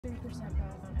3% off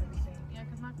on everything. Yeah,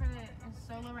 because my credit is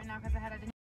so low right now because I had a.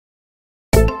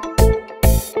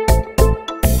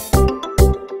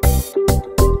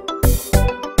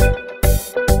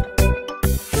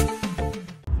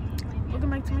 Welcome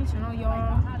back to my channel,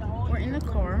 y'all. We're in the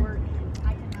car.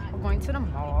 We're going to the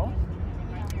mall.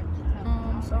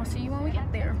 So I'll see you when we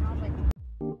get there.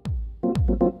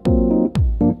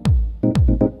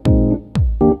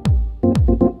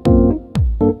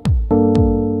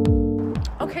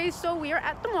 Okay, so we are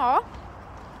at the mall.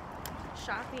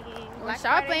 Shopping. We're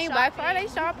shopping. Black Friday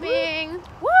shopping.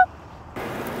 Woo!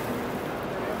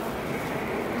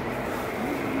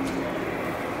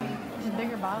 Just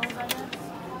bigger bottles, I guess.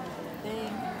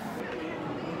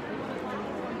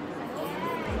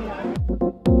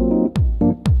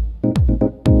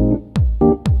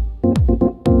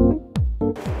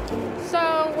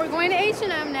 So we're going to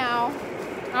H&M now.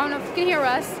 I don't know if you can hear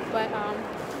us, but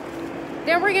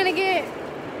then we're gonna get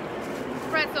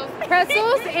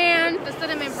pretzels and the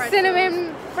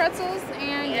cinnamon pretzels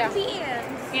and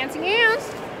Auntie Anne's.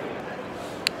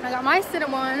 I got my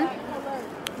cinnamon.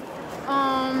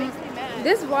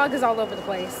 This vlog is all over the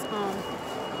place.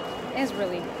 It's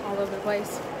really all over the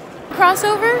place.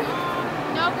 Crossover?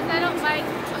 No, because I don't like.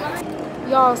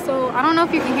 Y'all, so I don't know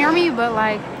if you can hear me, but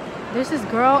like there's this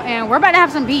girl and we're about to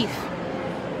have some beef.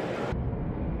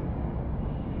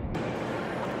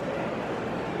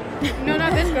 No,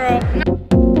 not this girl.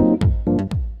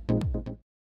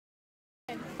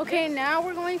 Okay, now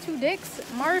we're going to Dick's,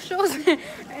 Marshall's,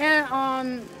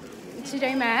 and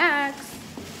TJ Maxx.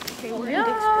 Okay, we're in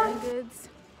Dick's Sporting Goods.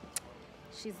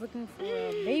 She's looking for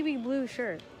a baby blue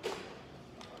shirt.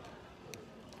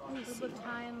 With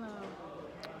high and low.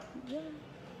 Yeah.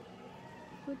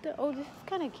 With the, oh, this is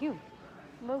kind of cute.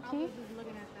 Low key.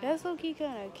 That's low key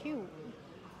kind of cute.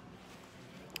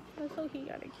 That's low key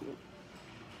kind of cute.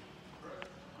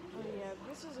 Oh yeah,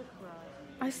 this is a cry.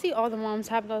 I see all the moms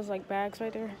have those like bags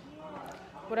right there.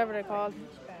 Whatever they're called.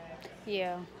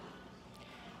 Yeah.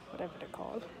 Whatever they're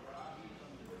called.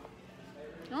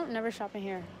 I don't never shop in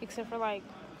here. Except for like,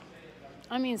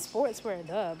 I mean sportswear,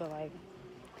 duh, but like,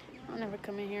 I'll never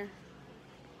come in here.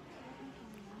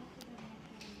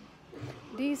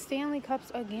 These Stanley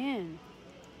Cups again.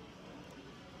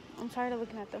 I'm tired of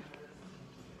looking at them.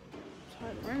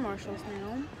 We're in Marshall's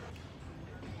now.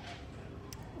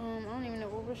 I don't even know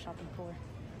what we're shopping for.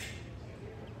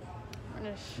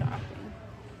 We're just shopping.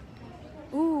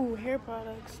 Ooh, hair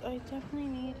products. I definitely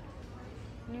need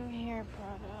new hair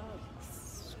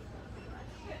products.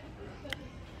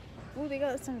 Ooh, they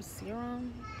got some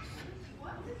serums.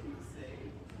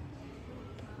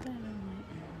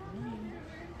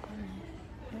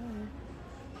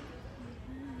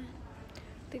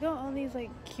 They got all these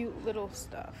like cute little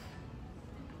stuff.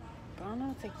 But I don't know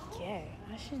what to get.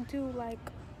 I should do like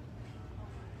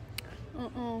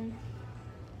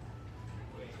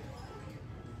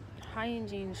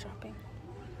hygiene shopping.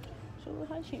 So do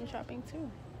hygiene shopping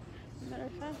too. Matter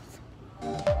of fact. So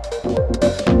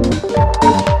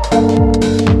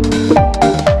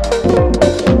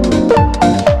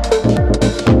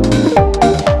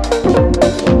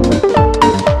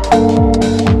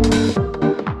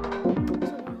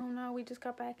we're home now. We just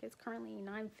got back. It's currently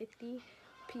 9:50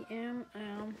 p.m.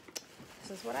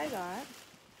 This is what I got.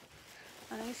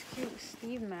 A nice cute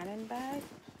Steve Madden bag.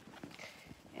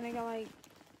 And I got like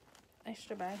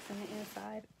extra bags in the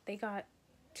inside. They got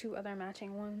 2 other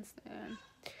matching ones. And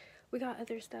we got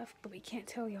other stuff, but we can't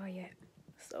tell y'all yet.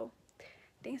 So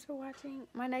thanks for watching.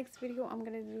 My next video, I'm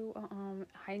going to do a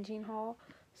hygiene haul.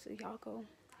 So y'all go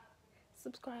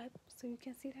subscribe so you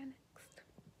can see that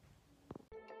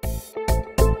next.